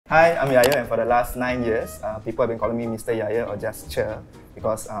Hi, I'm Yahya, and for the last 9 years, people have been calling me Mr. Yahya or just Che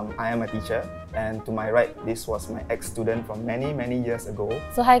because I am a teacher. And to my right, this was my ex-student from many years ago.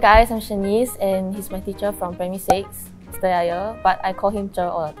 So hi guys, I'm Shanyce and he's my teacher from primary 6, Mr. Yahya, but I call him Che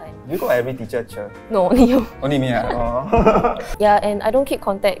all the time. Do you call every teacher Che? No, only you. Only me? Oh. Yeah, and I don't keep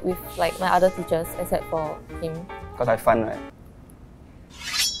contact with like my other teachers except for him. Because I have fun, right?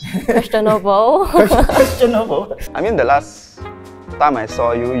 Questionable. Questionable? I mean, the last time I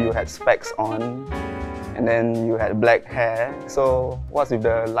saw you, you had specs on and then you had black hair. So what's with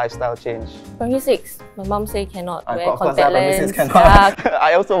the lifestyle change? Primary 6, my mom say cannot wear of contact course, lens. cannot. Yeah.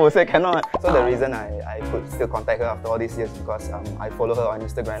 I also would say cannot. So the reason I could still contact her after all these years because I follow her on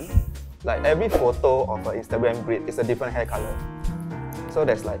Instagram. Like every photo of her Instagram grid is a different hair color. So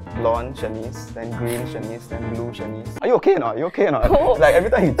there's like blonde Shanyce, then green Shanyce, then blue Shanyce. Are you okay or not? You okay or not? No. Like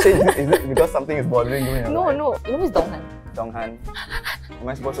every time you change, is it because something is bothering you? No. You know who's Donghan? Donghan. Am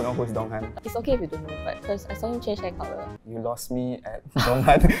I supposed to know who's Donghan? It's okay if you don't know, but because I saw him change hair color. You lost me at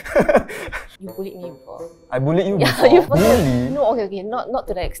Donghan. You bullied me before. I bullied you Yeah, before? you Really? No, okay, not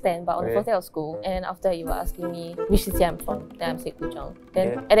to that extent, but on the first day of school, and then after you were asking me which city I'm from, then I'm say Kuchang.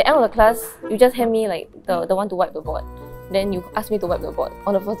 Then at the end of the class, you just hand me like the one to wipe the board. Then you asked me to wipe the board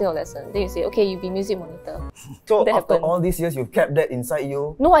on the first day of lesson. Then you say, okay, you be music monitor. So that after happened. all these years, you've kept that inside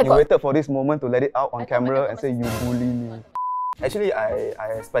you? No, You waited for this moment to let it out on camera and say, my you bully me. Actually,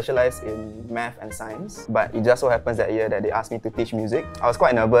 I specialize in math and science, but it just so happens that year that they asked me to teach music. I was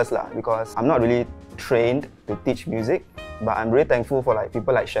quite nervous lah because I'm not really trained to teach music, but I'm really thankful for like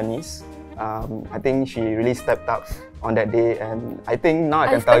people like Shanyce. I think she really stepped up on that day, and I think now I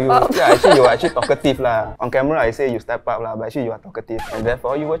can tell you, yeah, actually you are actually talkative lah. On camera I say you step up lah, but actually you are talkative, and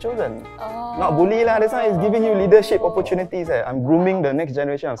therefore you were chosen. Oh. Not bully lah. This one is giving you leadership opportunities. I'm grooming the next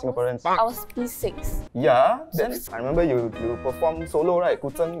generation of Singaporeans. I was P6. Yeah, then I remember you performed solo, right?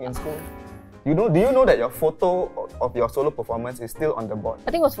 Kuzheng in school. Do you know that your photo of your solo performance is still on the board? I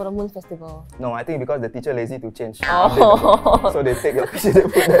think it was for the Moon Festival. No, I think because the teacher lazy to change. Oh. So they take your picture, they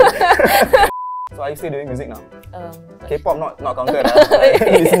put there. So are you still doing music now? K-pop not counted.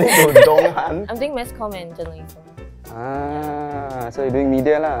 Listening to Donghan. I'm doing mass comm and journalism. Ah, so you're doing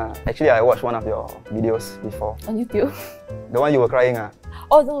media lah. Actually, I watched one of your videos before. On YouTube. The one you were crying ah?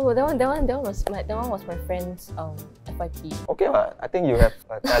 Oh no, that one was my friend's FYP. Okay, well, I think you have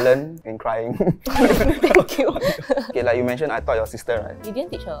a talent in crying. Thank you. Okay, like you mentioned, I taught your sister, right? You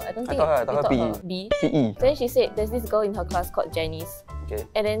didn't teach her. I don't think I taught her PE. B. PE. Then she said there's this girl in her class called Janice. Okay.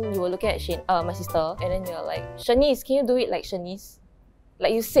 And then you were looking at my sister, and then you're like, Shanyce, can you do it like Shanyce?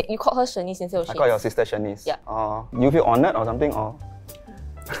 Like you called her Shanyce instead of Shanyce. I called your sister Shanyce. Yeah. You feel honoured or something, or?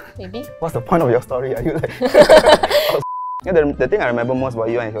 Maybe. What's the point of your story? Are you like? Yeah, the thing I remember most about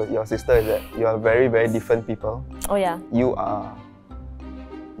you and your sister is that you are very different people. Oh yeah. You are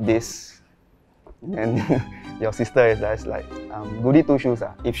this, and your sister is just like goody two shoes.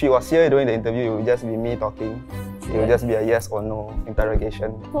 If she was here during the interview, it would just be me talking. It would just be a yes or no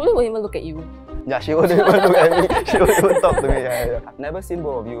interrogation. Probably won't even look at you. Yeah, she wouldn't even look at me. She wouldn't even talk to me. Yeah. I've never seen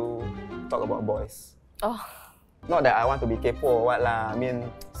both of you talk about boys. Oh. Not that I want to be kepo or what lah. I mean,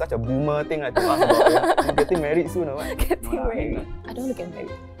 such a boomer thing like to ask about. Yeah. You getting married soon or what? Getting married. I don't want to get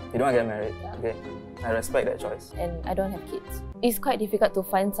married. You don't want to get married? Yeah. Okay. I respect that choice. And I don't have kids. It's quite difficult to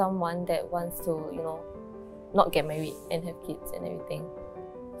find someone that wants to, not get married and have kids and everything.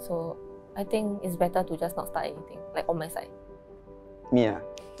 So I think it's better to just not start anything, like on my side. Me,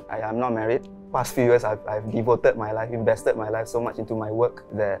 I'm not married. Past few years, I've devoted my life, invested my life so much into my work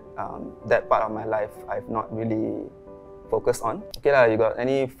that that part of my life I've not really focused on. Okay lah, you got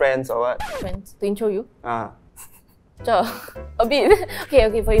any friends or what? Friends to intro you? Sure. A bit.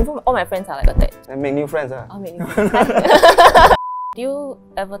 Okay. For info, all my friends are like attached. And make new friends I'll make new friends. Do you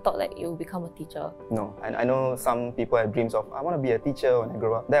ever thought like you'll become a teacher? No. I know some people have dreams of, I want to be a teacher when I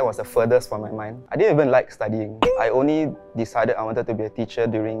grow up. That was the furthest from my mind. I didn't even like studying. I only decided I wanted to be a teacher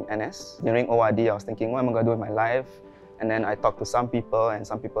during NS. During ORD, I was thinking, what am I going to do with my life? And then I talked to some people, and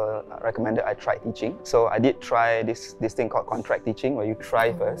some people recommended I try teaching. So I did try this thing called contract teaching, where you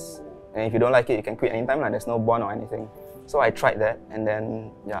try first. And if you don't like it, you can quit anytime. There's no bond or anything. So I tried that, and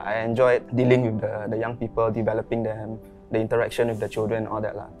then I enjoyed dealing with the young people, developing them, the interaction with the children and all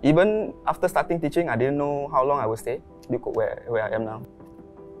that lah. Even after starting teaching, I didn't know how long I would stay. Look where I am now.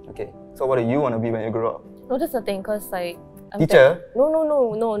 Okay, so what do you want to be when you grow up? No, that's the thing, cause like teacher?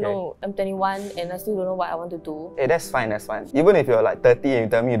 No. I'm 21 and I still don't know what I want to do. Hey, that's fine. Even if you're like 30 and you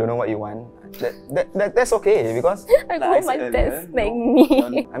tell me you don't know what you want, that's okay because I hope my dad spank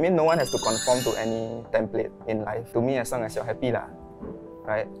me. I mean, no one has to conform to any template in life. To me, as long as you're happy lah,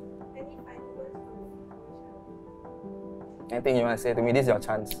 right? Anything you want to say to me? This is your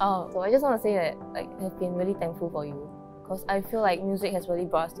chance. Oh, so I just want to say that like I've been really thankful for you, because I feel like music has really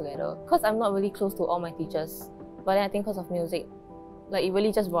brought us together. Because I'm not really close to all my teachers, but then I think because of music, like it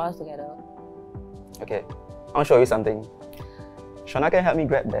really just brought us together. Okay, I'll show you something. Shana, can you help me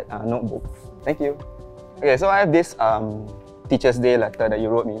grab that notebook? Thank you. Okay, so I have this Teacher's Day letter that you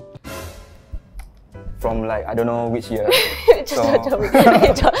wrote me from like, I don't know which year. Okay,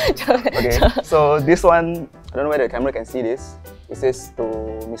 so this one, I don't know whether the camera can see this. It says to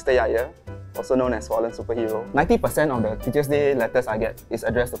Mr. Yahya, also known as Fallen Superhero. 90% of the Teacher's Day letters I get is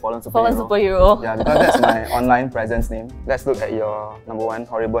addressed to Fallen Superhero. Fallen Superhero. Yeah, because that's my online presence name. Let's look at your number one,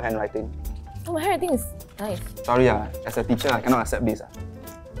 horrible handwriting. Oh, my handwriting is nice. Sorry, as a teacher, I cannot accept this.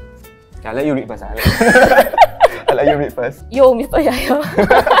 Okay, I'll let you read first. I'll let you read first. Yo, Mr. Yahya.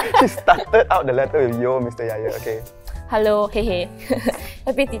 She started out the letter with yo, Mr. Yahya. Okay. Hello, hey.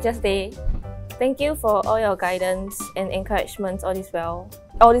 Happy Teacher's Day. Thank you for all your guidance and encouragement all this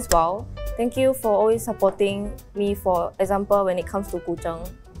while. Thank you for always supporting me, for example, when it comes to Kucheng.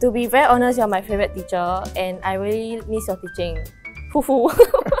 To be very honest, you're my favorite teacher and I really miss your teaching. Hoo.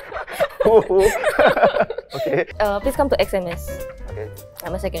 Okay. Please come to XMS. Okay.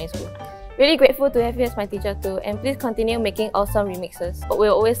 I'm a secondary school. Really grateful to have you as my teacher too, and please continue making awesome remixes. But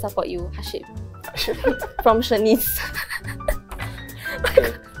we'll always support you. Hashib. From Shanyce.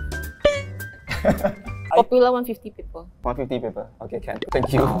 Okay. Popular 150 paper. 150 paper. Okay, can.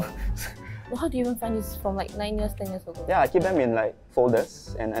 Thank you. How do you even find this from like 9 years, 10 years ago? Yeah, I keep them in like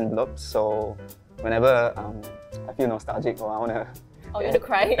folders and envelopes. So whenever I feel nostalgic or I want to you want to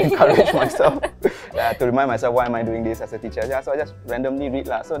cry? encourage myself, to remind myself why am I doing this as a teacher. Yeah, so I just randomly read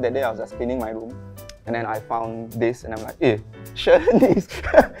lah. So that day I was just cleaning my room, and then I found this, and I'm like, Shanyce,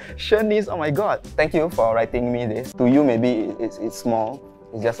 Shanyce, oh my god! Thank you for writing me this. To you, maybe it's small,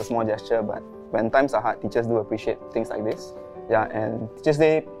 it's just a small gesture, but when times are hard, teachers do appreciate things like this. Yeah, and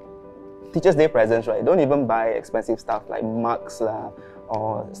Teachers Day presents, right? Don't even buy expensive stuff like mugs lah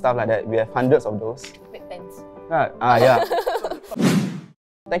or stuff like that. We have hundreds of those. Big pens. Yeah.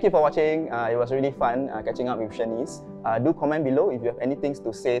 Thank you for watching. It was really fun catching up with Shanyce. Do comment below if you have anything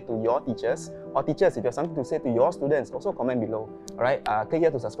to say to your teachers, or teachers, if you have something to say to your students, also comment below. Alright, click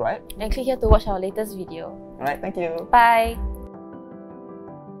here to subscribe. And click here to watch our latest video. Alright, thank you. Bye.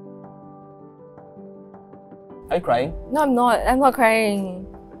 Are you crying? No, I'm not. I'm not crying.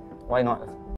 Why not?